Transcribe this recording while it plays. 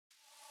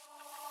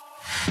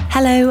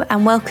Hello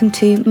and welcome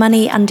to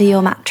Money Under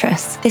Your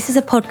Mattress. This is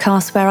a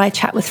podcast where I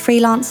chat with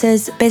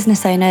freelancers,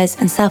 business owners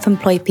and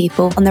self-employed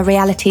people on the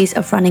realities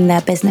of running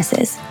their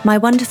businesses. My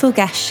wonderful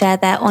guests share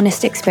their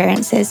honest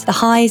experiences, the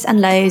highs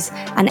and lows,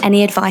 and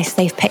any advice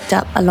they've picked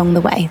up along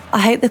the way. I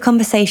hope the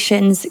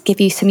conversations give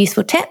you some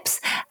useful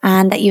tips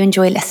and that you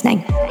enjoy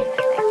listening.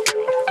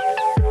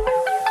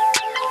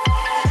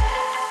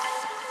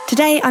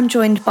 Today, I'm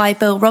joined by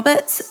Bill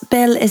Roberts.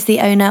 Bill is the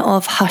owner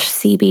of Hush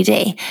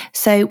CBD.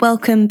 So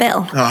welcome,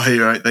 Bill. Oh,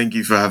 you're right. Thank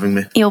you for having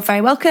me. You're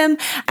very welcome.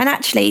 And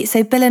actually,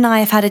 so Bill and I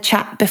have had a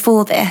chat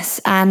before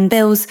this, and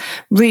Bill's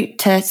route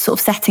to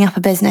sort of setting up a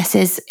business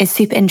is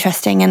super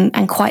interesting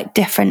and quite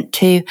different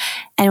to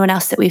anyone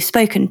else that we've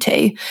spoken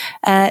to.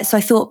 So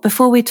I thought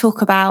before we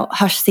talk about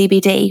Hush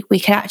CBD, we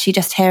could actually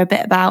just hear a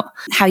bit about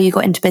how you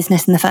got into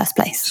business in the first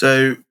place.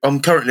 So I'm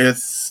currently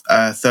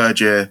a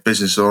third-year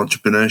business and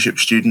entrepreneurship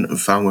student at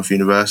Falmouth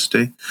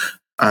University,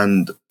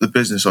 and the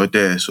business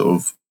idea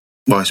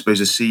I suppose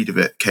the seed of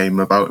it came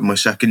about in my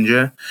second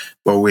year.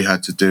 Well, we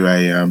had to do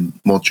a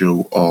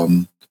module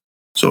on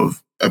sort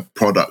of a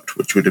product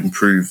which would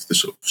improve the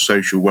sort of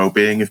social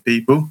well-being of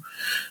people.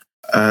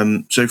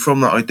 So from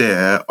that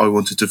idea, I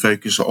wanted to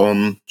focus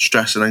on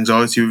stress and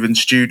anxiety within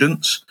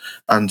students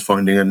and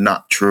finding a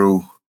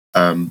natural,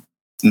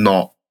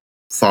 not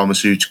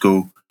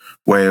pharmaceutical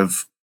way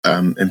of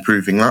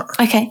improving that.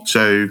 Okay.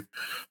 So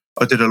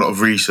I did a lot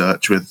of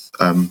research with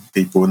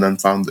people and then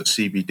found that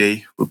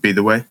CBD would be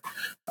the way.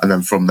 And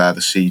then from there,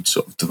 the seed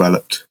sort of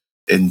developed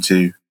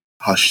into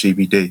Hush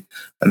CBD.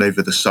 And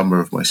over the summer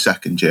of my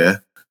second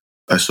year,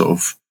 I sort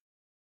of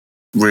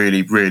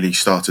really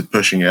started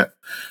pushing it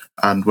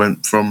and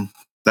went from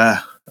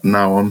there. And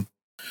now I'm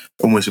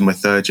almost in my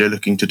third year,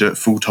 looking to do it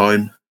full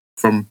time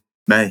from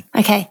May.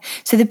 Okay,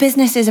 so the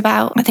business is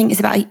about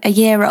a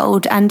year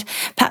old, and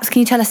perhaps can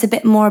you tell us a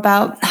bit more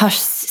about Hush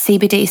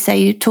CBD? So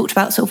you talked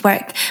about sort of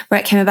where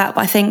it came about,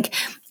 but I think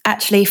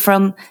actually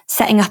from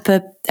setting up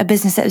a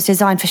business that was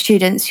designed for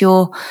students,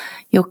 your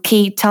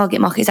key target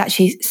market is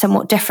actually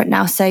somewhat different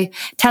now. So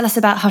tell us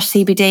about Hush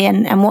CBD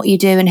and what you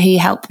do and who you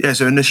help. Yeah,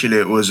 so initially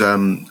it was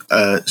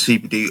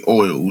CBD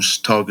oils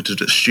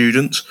targeted at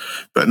students,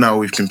 but now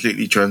we've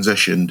completely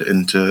transitioned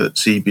into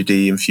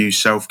CBD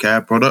infused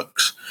self-care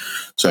products.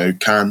 So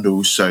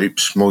candles,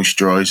 soaps,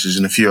 moisturisers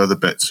and a few other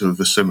bits of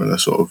a similar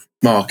sort of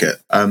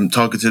market,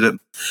 targeted at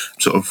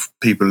sort of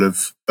people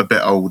of a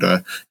bit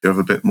older who have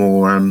a bit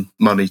more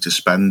money to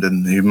spend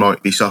and who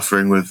might be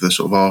suffering with the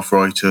sort of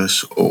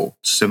arthritis or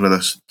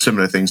similar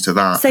things to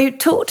that. So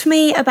talk to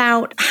me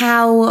about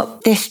how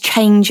this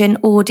change in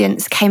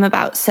audience came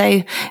about.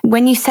 So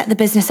when you set the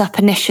business up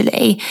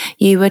initially,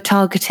 you were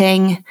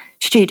targeting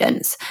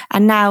students,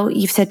 and now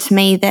you've said to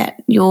me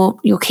that your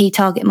key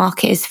target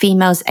market is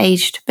females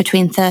aged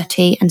between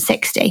 30 and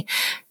 60.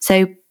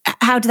 So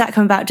how did that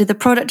come about? Did the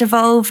product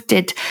evolve?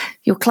 Did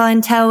your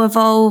clientele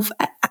evolve?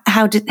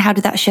 How did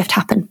that shift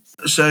happen?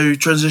 So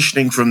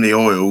transitioning from the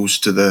oils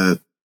to the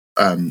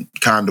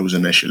candles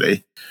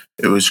initially,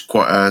 it was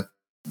quite a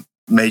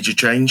major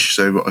change.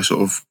 So I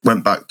sort of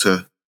went back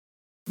to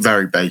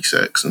very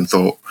basics and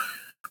thought,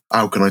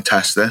 how can I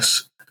test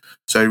this?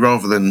 So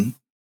rather than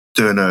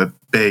doing a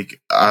big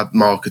ad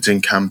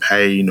marketing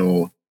campaign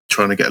or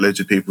trying to get loads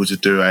of people to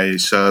do a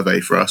survey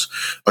for us,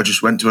 I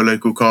just went to a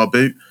local car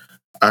boot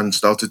and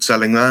started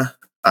selling there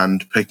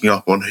and picking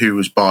up on who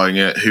was buying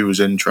it, who was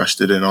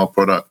interested in our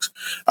products,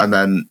 and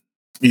then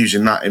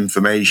using that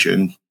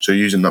information, so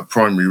using that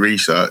primary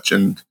research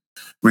and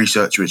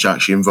research which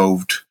actually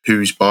involved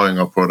who's buying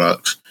our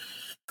products,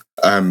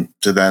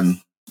 to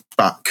then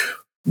back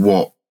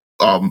what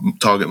our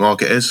target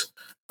market is.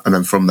 And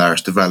then from there,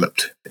 it's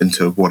developed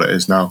into what it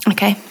is now.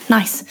 Okay,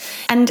 nice.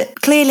 And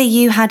clearly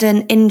you had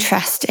an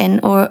interest in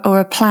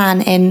or a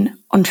plan in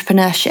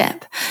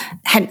entrepreneurship,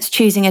 hence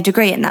choosing a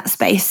degree in that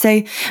space.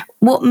 So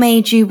what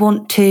made you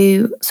want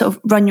to sort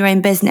of run your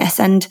own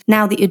business? And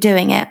now that you're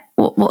doing it,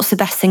 what's the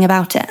best thing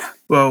about it?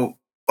 Well,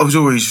 I was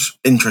always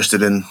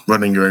interested in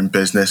running your own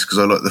business because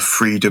I like the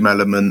freedom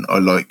element. I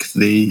like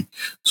the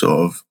sort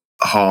of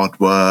hard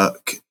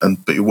work,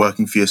 but you're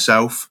working for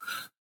yourself.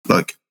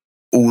 Like,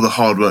 all the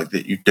hard work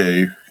that you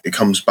do, it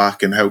comes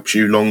back and helps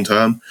you long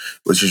term,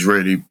 which is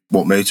really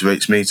what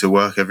motivates me to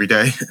work every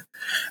day.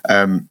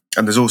 And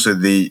there's also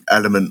the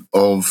element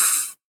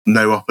of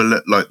no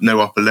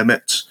upper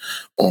limits,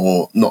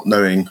 or not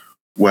knowing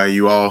where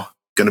you are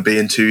going to be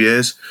in 2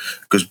 years.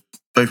 Because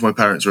both my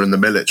parents are in the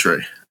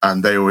military,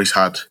 and they always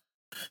had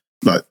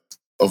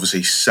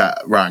obviously set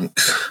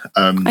ranks,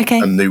 and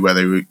knew where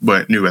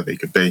they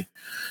could be.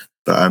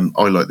 But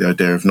I like the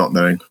idea of not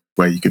knowing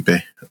where you could be,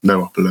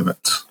 no upper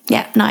limits.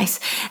 Yeah, nice.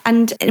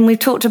 And we've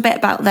talked a bit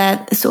about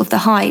the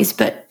highs,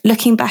 but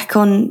looking back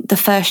on the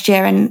first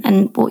year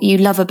and what you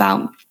love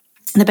about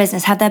the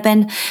business, had there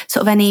been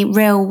sort of any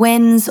real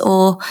wins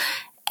or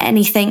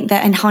anything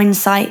that in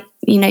hindsight,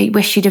 you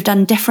wish you'd have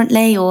done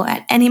differently, or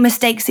any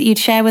mistakes that you'd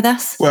share with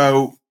us?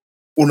 Well,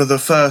 one of the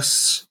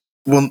first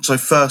once I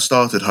first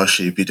started Hush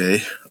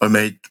CBD, I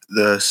made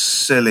the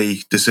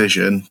silly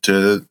decision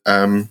to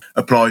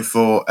apply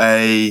for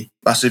a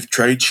massive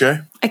trade show.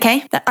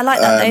 Okay, I like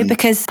that though,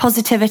 because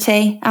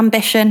positivity,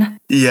 ambition.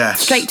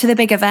 Yes. Straight to the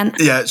big event.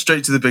 Yeah,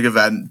 straight to the big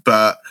event,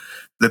 but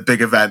the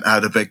big event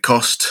had a big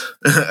cost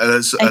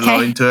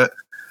aligned to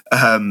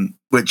it,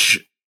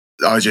 which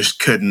I just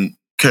couldn't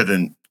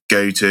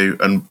go to.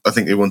 And I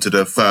think they wanted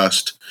a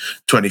first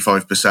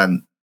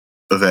 25%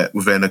 of it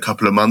within a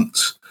couple of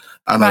months.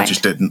 And I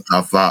just didn't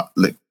have that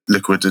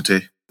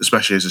liquidity,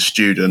 especially as a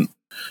student.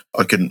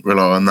 I couldn't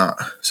rely on that.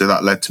 So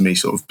that led to me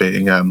sort of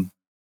being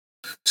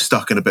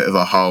stuck in a bit of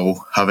a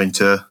hole, having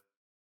to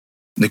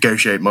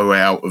negotiate my way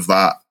out of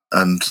that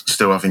and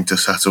still having to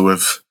settle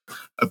with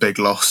a big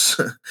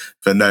loss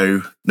for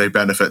no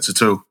benefits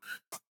at all.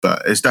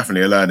 But it's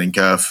definitely a learning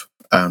curve.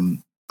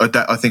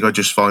 I think I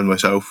just find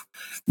myself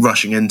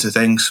rushing into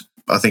things.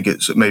 I think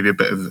it's maybe a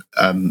bit of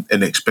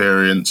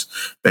inexperience,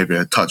 maybe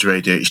a touch of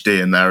ADHD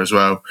in there as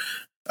well.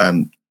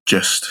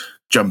 Just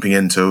jumping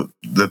into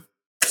the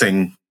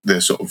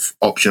sort of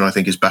option I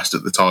think is best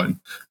at the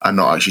time, and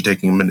not actually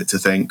taking a minute to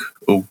think,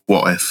 oh,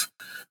 what if?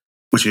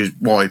 Which is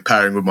why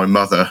pairing with my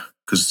mother,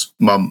 because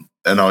Mum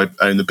and I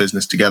own the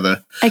business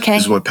together. Okay.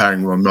 This is why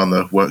pairing with my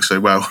mother works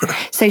so well.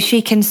 So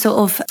she can sort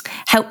of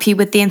help you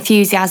with the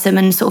enthusiasm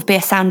and sort of be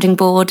a sounding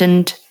board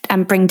and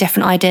bring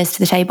different ideas to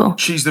the table.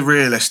 She's the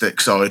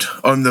realistic side.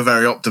 I'm the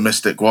very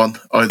optimistic one.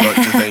 I'd like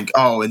to think,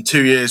 in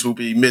 2 years we'll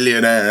be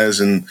millionaires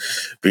and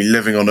be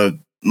living on a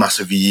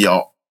massive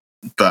yacht.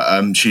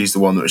 But she's the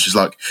one that was just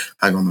like,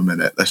 hang on a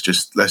minute, let's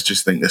just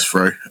think this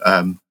through.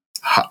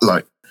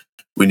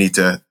 We need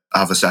to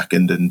have a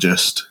second and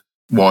just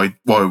why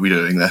are we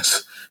doing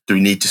this? Do we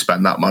need to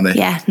spend that money?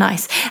 Yeah,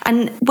 nice.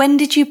 And when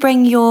did you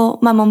bring your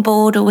mum on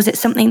board, or was it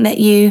something that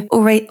you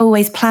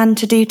always planned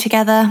to do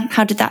together?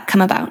 How did that come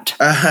about?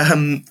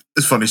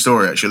 It's a funny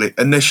story, actually.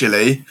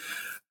 Initially,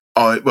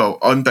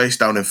 I'm based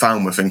down in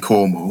Falmouth in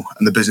Cornwall,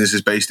 and the business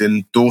is based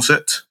in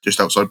Dorset,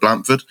 just outside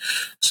Blandford.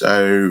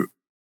 So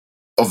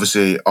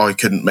obviously, I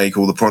couldn't make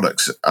all the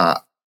products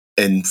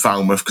in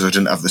Falmouth because I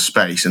didn't have the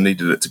space and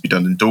needed it to be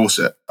done in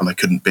Dorset, and I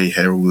couldn't be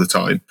here all the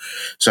time.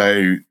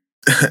 So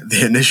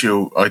the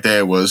initial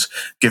idea was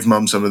give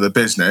Mum some of the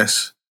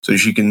business so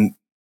she can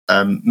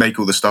make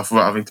all the stuff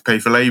without having to pay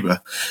for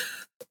labour.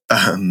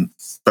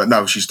 But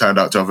now she's turned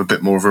out to have a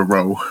bit more of a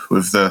role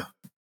with the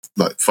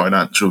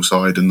financial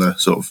side and the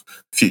sort of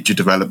future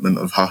development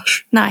of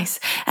Hush. Nice.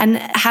 And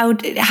how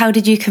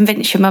did you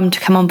convince your mum to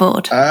come on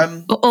board?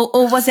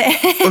 Or was it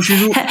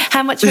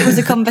how much of it was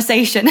a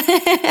conversation?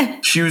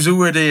 She was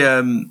already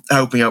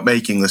helping out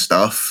making the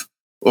stuff.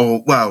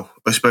 Or, well,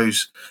 I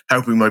suppose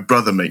helping my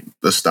brother make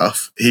the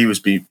stuff. He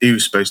was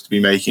supposed to be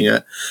making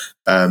it,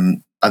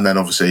 and then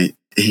obviously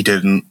he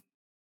didn't,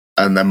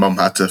 and then Mum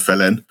had to fill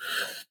in.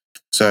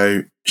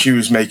 So she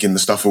was making the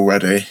stuff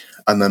already,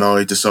 and then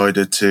I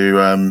decided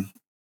to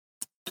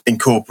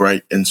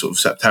incorporate in sort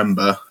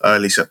of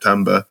early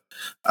September,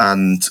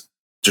 and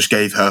just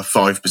gave her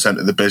 5%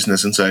 of the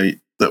business and say,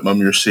 "Look, Mum,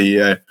 you're a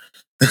CEO."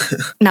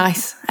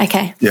 Nice.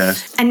 Okay. Yeah.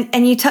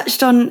 And you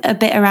touched on a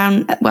bit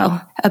around,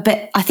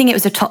 I think it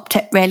was a top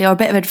tip really, or a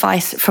bit of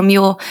advice from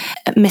your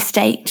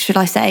mistake, should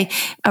I say,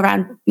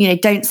 around,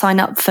 don't sign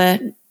up for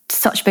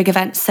such big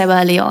events so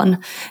early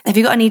on. Have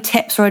you got any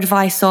tips or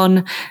advice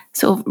on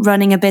sort of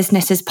running a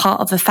business as part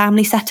of a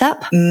family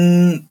setup?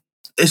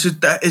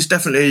 It's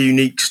definitely a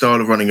unique style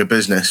of running a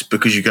business,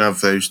 because you can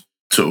have those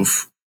sort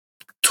of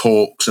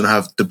talks and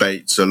have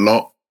debates a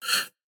lot.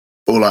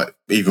 Or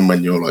even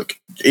when you're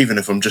even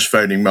if I'm just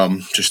phoning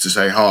Mum just to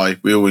say hi,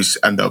 we always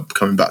end up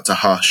coming back to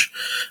Hush,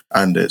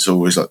 and it's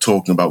always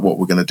talking about what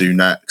we're going to do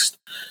next.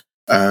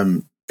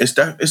 It's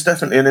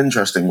definitely an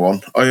interesting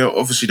one. I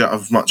obviously don't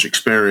have much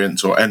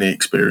experience or any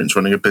experience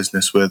running a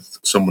business with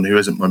someone who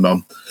isn't my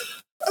mum.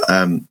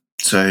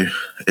 So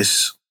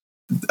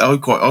I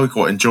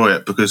quite enjoy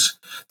it, because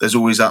there's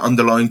always that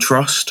underlying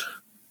trust.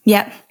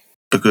 Yeah.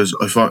 Because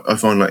I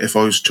find if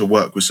I was to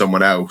work with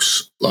someone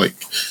else,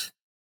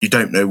 you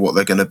don't know what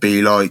they're going to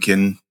be like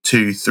in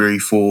 2, 3,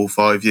 4,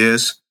 5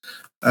 years,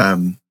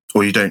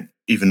 or you don't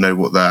even know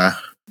what their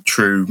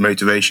true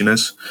motivation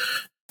is.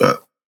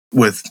 But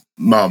with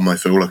Mum, I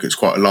feel like it's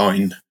quite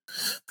aligned,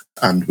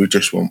 and we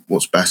just want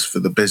what's best for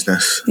the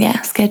business. Yeah,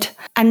 it's good.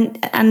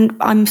 And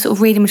I'm sort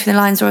of reading between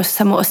the lines, or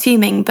somewhat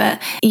assuming,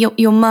 but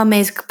your mum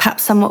is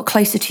perhaps somewhat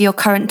closer to your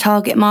current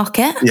target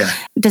market. Yeah.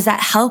 Does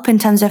that help in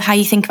terms of how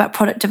you think about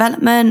product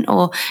development,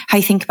 or how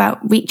you think about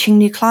reaching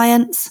new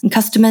clients and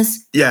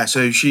customers? Yeah,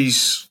 so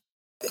she's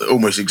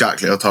almost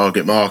exactly our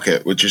target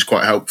market, which is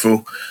quite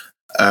helpful.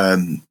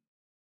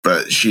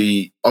 But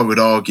I would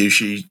argue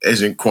she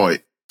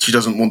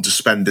doesn't want to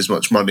spend as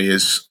much money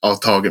as our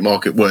target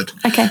market would.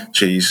 Okay.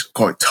 She's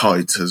quite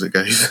tight as it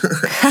goes.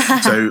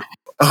 So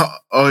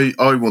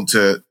I want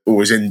to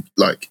always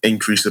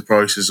increase the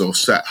prices or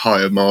set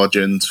higher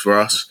margins for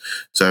us.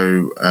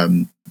 So,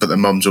 but then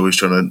Mum's always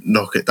trying to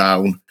knock it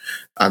down.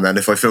 And then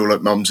if I feel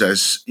like Mum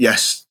says,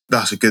 yes,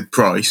 that's a good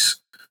price,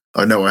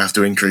 I know I have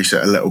to increase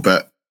it a little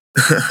bit.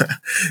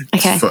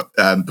 Okay.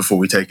 Before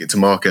we take it to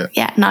market.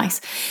 Yeah,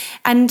 nice.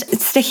 And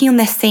sticking on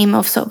this theme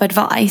of sort of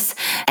advice,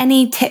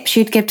 any tips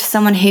you'd give to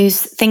someone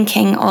who's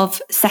thinking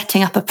of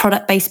setting up a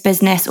product-based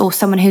business or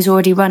someone who's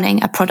already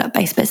running a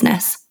product-based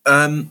business?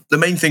 The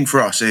main thing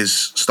for us is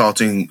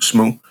starting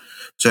small.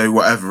 So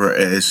whatever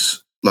it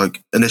is,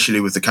 like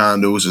initially with the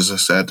candles, as I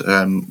said,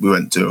 we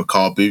went to a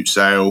car boot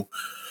sale,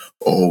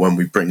 or when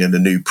we bring in a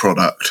new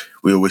product,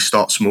 we always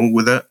start small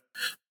with it.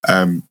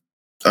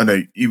 I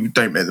know you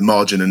don't make the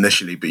margin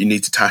initially, but you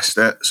need to test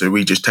it. So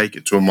we just take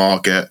it to a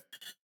market,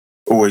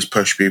 always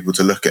push people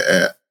to look at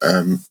it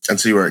and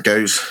see where it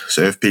goes.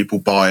 So if people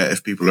buy it,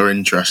 if people are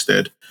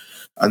interested,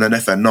 and then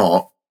if they're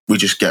not, we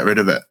just get rid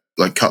of it,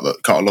 like cut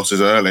our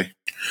losses early.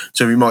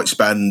 So we might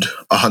spend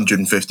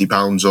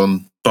 £150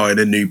 on buying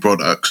a new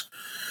product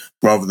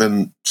rather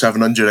than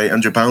 £700,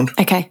 £800.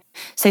 Okay.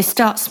 So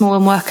start small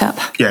and work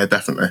up. Yeah,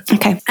 definitely.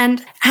 Okay.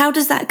 And how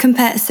does that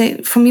compare? So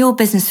from your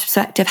business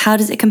perspective, how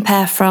does it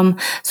compare from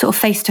sort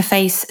of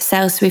face-to-face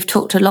sales? So we've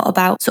talked a lot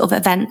about sort of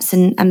events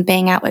and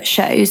being out at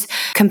shows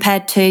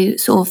compared to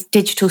sort of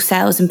digital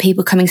sales and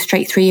people coming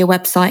straight through your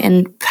website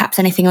and perhaps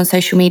anything on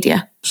social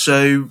media.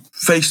 So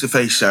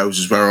face-to-face sales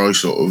is where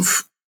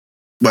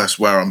that's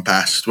where I'm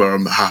best, where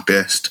I'm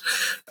happiest.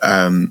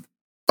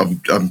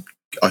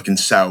 I can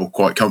sell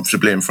quite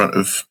comfortably in front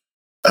of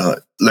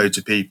loads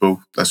of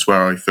people. That's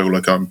where I feel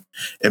like I'm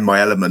in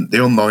my element. The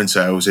online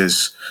sales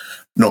is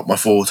not my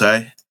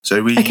forte.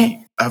 So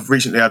we have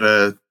recently had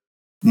a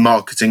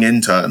marketing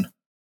intern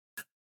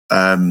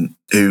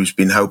who's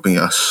been helping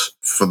us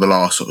for the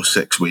last sort of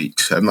 6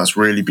 weeks. And that's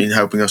really been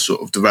helping us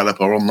sort of develop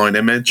our online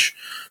image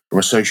from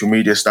a social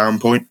media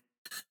standpoint.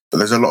 But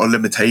there's a lot of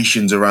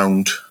limitations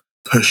around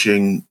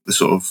pushing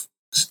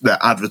the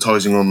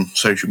advertising on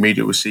social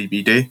media with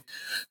CBD.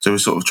 So we're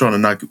sort of trying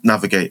to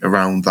navigate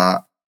around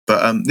that.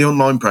 But the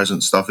online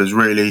presence stuff is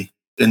really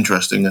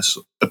interesting. It's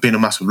been a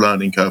massive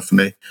learning curve for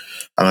me.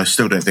 And I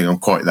still don't think I'm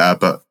quite there,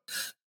 but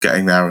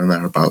getting there and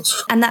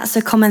thereabouts. And that's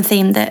a common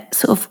theme that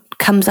sort of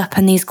comes up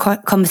in these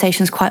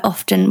conversations quite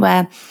often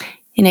where,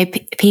 you know,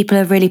 people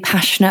are really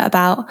passionate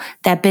about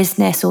their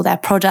business or their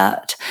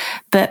product,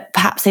 but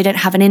perhaps they don't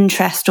have an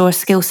interest or a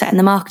skill set in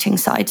the marketing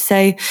side.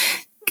 So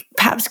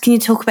perhaps can you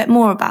talk a bit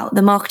more about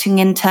the marketing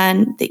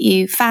intern that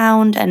you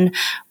found and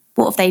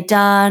what have they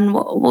done?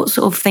 What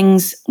sort of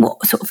things,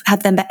 what sort of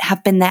have been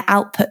their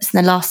outputs in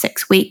the last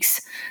 6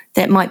 weeks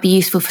that might be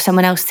useful for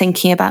someone else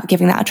thinking about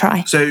giving that a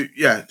try? So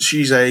yeah,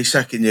 she's a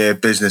second year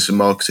business and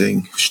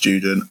marketing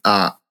student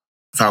at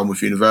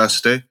Falmouth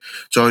University.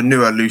 So I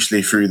knew her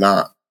loosely through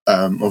that.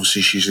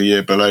 Obviously she's a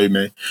year below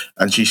me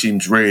and she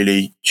seemed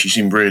really,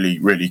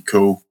 really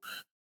cool.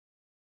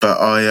 But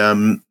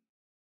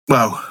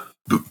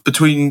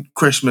between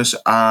Christmas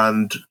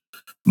and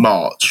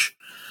March,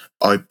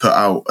 I put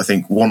out, I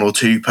think, 1 or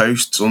 2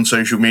 posts on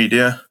social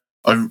media.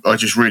 I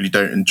just really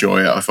don't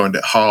enjoy it. I find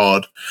it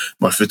hard.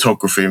 My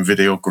photography and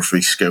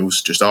videography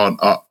skills just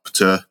aren't up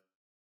to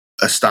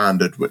a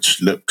standard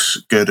which looks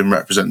good and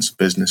represents the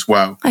business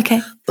well.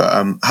 Okay.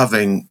 But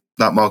having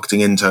that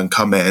marketing intern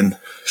come in,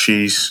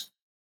 she's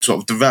sort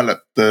of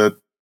developed the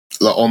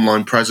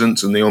online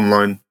presence and the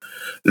online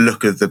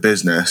look of the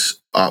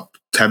business up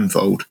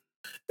tenfold.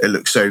 It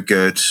looks so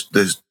good.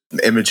 The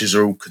images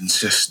are all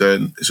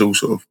consistent. It's all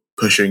sort of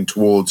pushing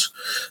towards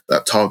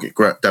that target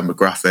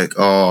demographic.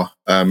 Our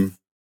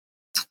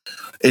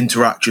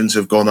interactions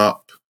have gone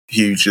up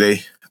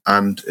hugely,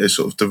 and it's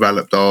sort of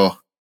developed our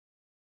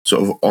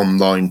sort of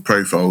online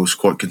profiles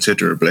quite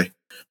considerably.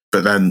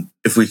 But then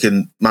if we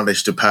can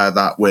manage to pair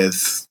that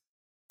with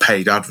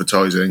paid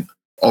advertising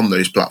on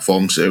those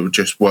platforms, it would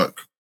just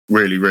work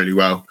really, really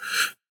well.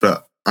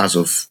 But as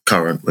of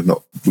current,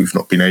 we've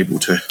not been able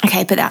to.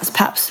 Okay, but that's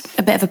perhaps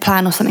a bit of a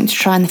plan or something to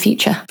try in the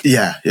future.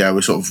 Yeah,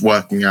 we're sort of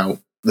working out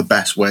the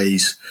best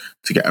ways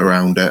to get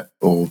around it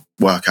or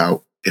work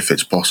out if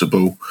it's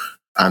possible.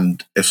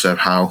 And if so,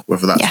 how,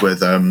 whether that's with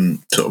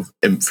sort of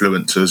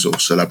influencers or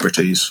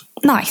celebrities.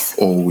 Nice.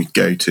 Or we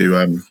go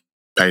to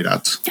paid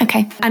ads.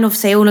 Okay. And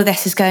obviously all of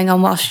this is going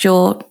on whilst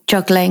you're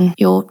juggling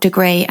your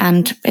degree,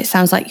 and it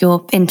sounds like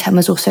your intern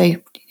was also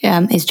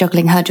is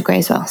juggling her degree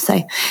as well.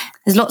 So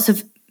there's lots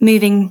of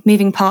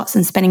moving parts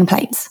and spinning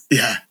plates.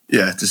 Yeah,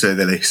 to say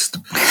the least.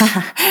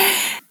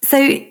 So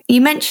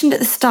you mentioned at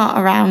the start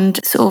around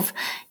sort of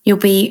you'll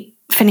be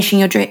finishing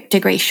your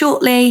degree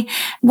shortly.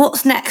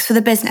 What's next for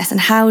the business, and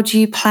how do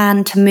you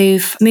plan to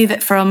move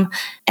it from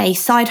a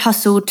side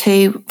hustle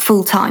to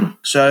full time?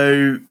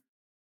 So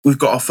we've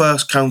got our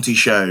first county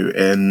show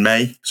in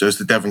May. So it's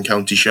the Devon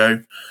County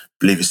Show. I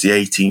believe it's the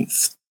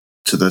 18th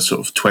to the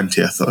sort of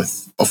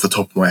 20th. Off the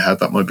top of my head,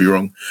 that might be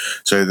wrong.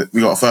 So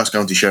we got our first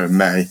county show in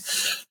May,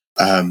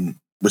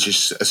 which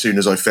is as soon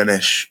as I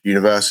finish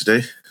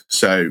university.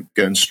 So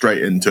going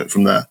straight into it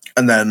from there.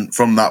 And then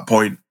from that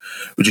point,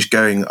 we're just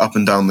going up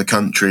and down the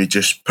country,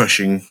 just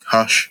pushing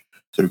Hush.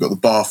 So we've got the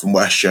Bath and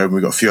West show, and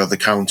we've got a few other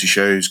county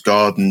shows,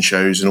 garden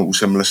shows, and all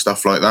similar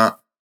stuff like that.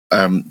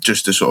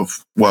 Just to sort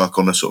of work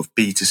on a sort of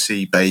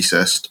B2C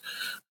basis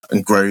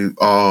and grow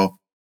our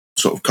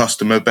sort of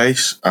customer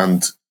base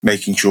and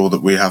making sure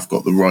that we have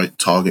got the right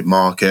target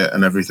market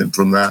and everything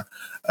from there.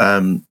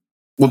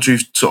 Once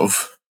we've sort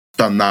of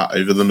done that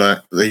over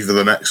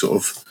the next sort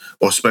of,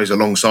 or I suppose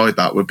alongside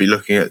that, we'd be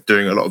looking at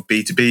doing a lot of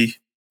B2B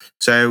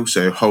sales,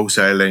 so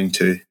wholesaling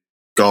to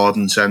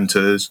garden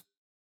centres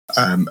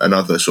and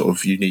other sort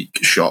of unique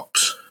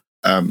shops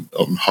on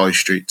high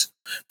streets,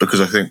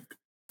 because I think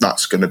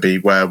that's going to be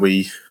where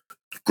we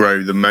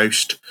grow the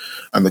most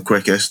and the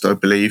quickest, I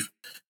believe.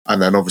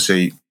 And then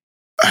obviously,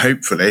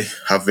 hopefully,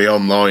 have the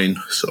online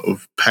sort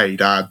of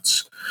paid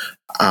ads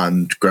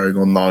and growing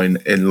online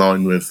in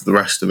line with the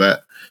rest of it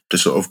to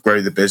sort of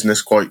grow the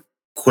business quite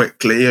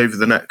quickly over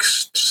the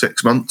next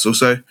 6 months or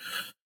so.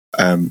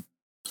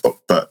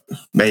 But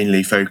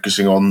mainly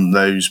focusing on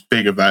those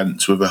big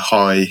events with a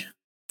high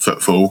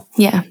footfall.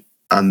 Yeah.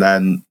 And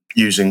then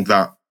using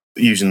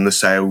the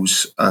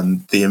sales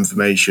and the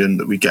information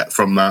that we get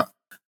from that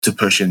to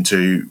push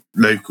into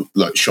local,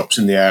 like, shops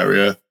in the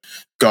area,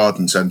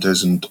 garden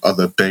centres and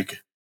other big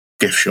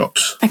gift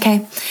shops.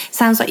 Okay.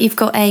 Sounds like you've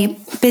got a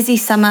busy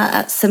summer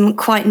at some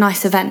quite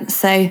nice events.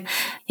 So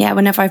yeah,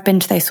 whenever I've been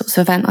to those sorts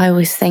of events, I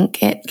always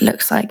think it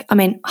looks like,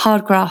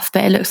 hard graft,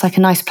 but it looks like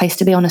a nice place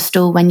to be on a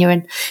stall when you're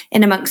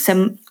in amongst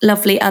some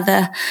lovely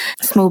other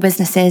small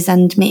businesses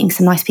and meeting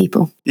some nice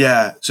people.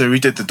 Yeah. So we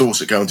did the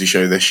Dorset County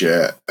show this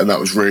year, and that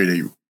was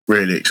really,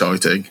 really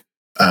exciting.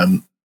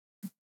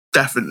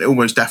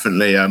 Almost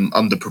definitely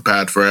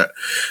underprepared for it.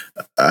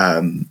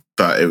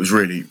 But it was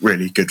really,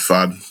 really good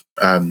fun.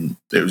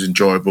 It was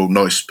enjoyable,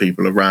 nice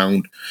people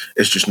around.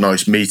 It's just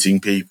nice meeting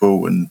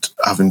people and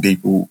having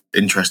people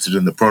interested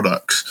in the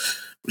products,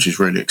 which is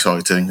really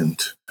exciting, and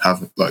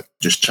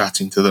just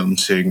chatting to them,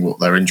 seeing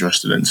what they're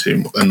interested in,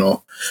 seeing what they're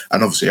not,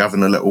 and obviously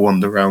having a little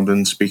wander around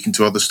and speaking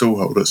to other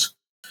stallholders,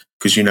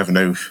 because you never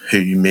know who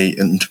you meet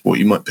and what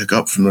you might pick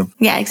up from them.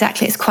 Yeah,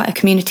 exactly. It's quite a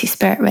community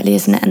spirit, really,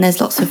 isn't it? And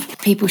there's lots of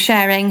people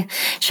sharing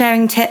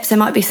tips. There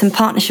might be some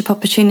partnership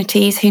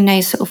opportunities. Who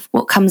knows sort of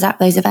what comes out of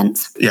those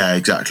events? Yeah,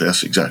 exactly.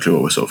 That's exactly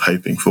what we're sort of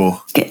hoping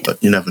for. Good.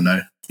 But you never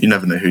know. You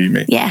never know who you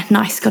meet. Yeah,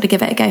 nice. Got to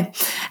give it a go.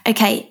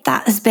 Okay,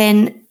 that has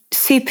been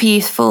super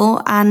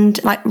useful and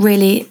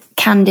really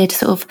candid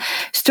sort of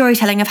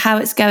storytelling of how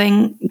it's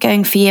going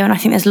for you. And I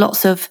think there's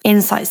lots of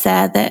insights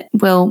there that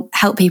will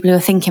help people who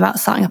are thinking about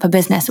starting up a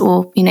business,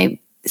 or,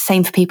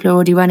 same for people who are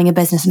already running a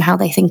business and how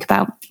they think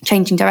about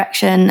changing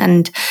direction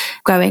and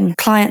growing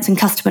clients and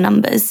customer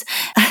numbers.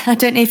 I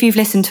don't know if you've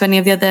listened to any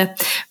of the other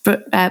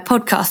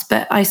podcasts,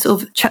 but I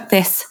sort of chucked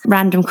this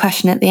random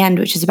question at the end,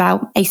 which is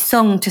about a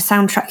song to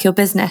soundtrack your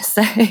business.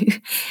 So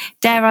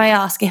dare I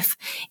ask, if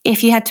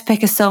you had to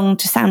pick a song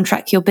to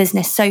soundtrack your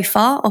business so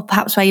far, or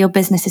perhaps where your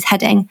business is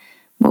heading,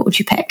 what would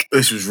you pick?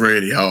 This was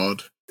really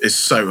hard. It's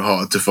so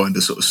hard to find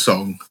a sort of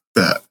song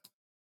that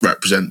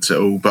represents it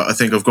all, but I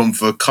think I've gone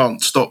for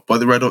Can't Stop by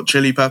the Red Hot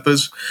Chili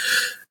Peppers.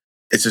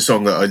 It's a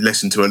song that I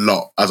listened to a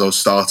lot as I was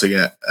starting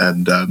it,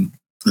 and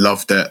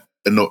loved it,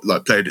 and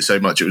played it so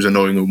much it was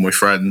annoying all my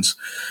friends.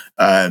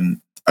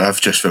 And I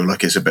just feel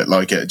like it's a bit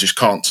like it. Just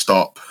can't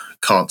stop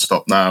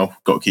now.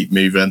 Got to keep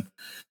moving,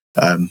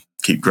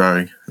 keep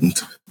growing,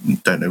 and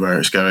don't know where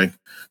it's going.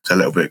 It's a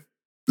little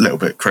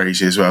bit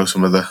crazy as well.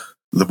 Some of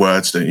the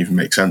words don't even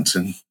make sense,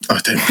 and I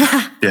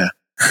don't. Yeah.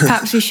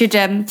 Perhaps we should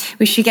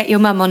get your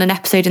mum on an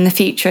episode in the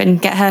future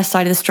and get her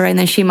side of the story, and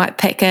then she might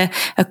pick a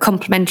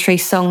complimentary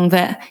song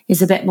that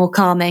is a bit more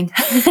calming.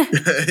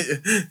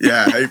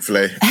 Yeah,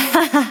 hopefully.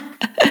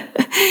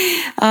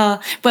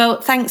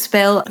 Well, thanks,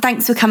 Bill.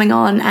 Thanks for coming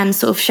on and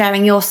sort of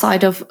sharing your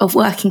side of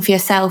working for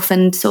yourself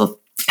and sort of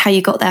how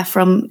you got there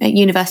from a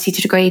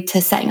university degree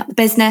to setting up the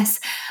business.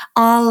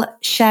 I'll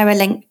share a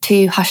link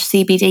to Hush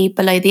CBD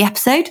below the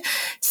episode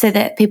so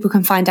that people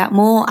can find out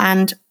more,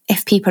 and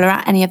if people are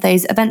at any of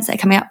those events that are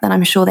coming up, then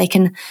I'm sure they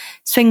can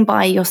swing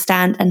by your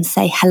stand and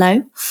say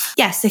hello.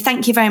 Yes, so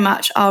thank you very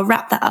much. I'll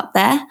wrap that up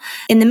there.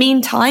 In the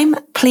meantime,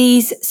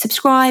 please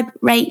subscribe,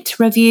 rate,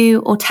 review,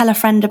 or tell a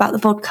friend about the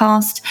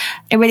podcast.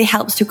 It really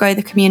helps to grow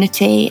the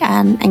community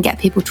and get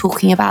people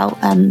talking about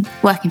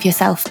working for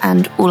yourself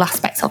and all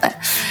aspects of it.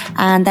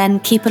 And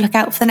then keep a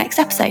lookout for the next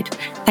episode.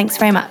 Thanks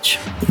very much.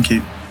 Thank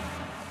you.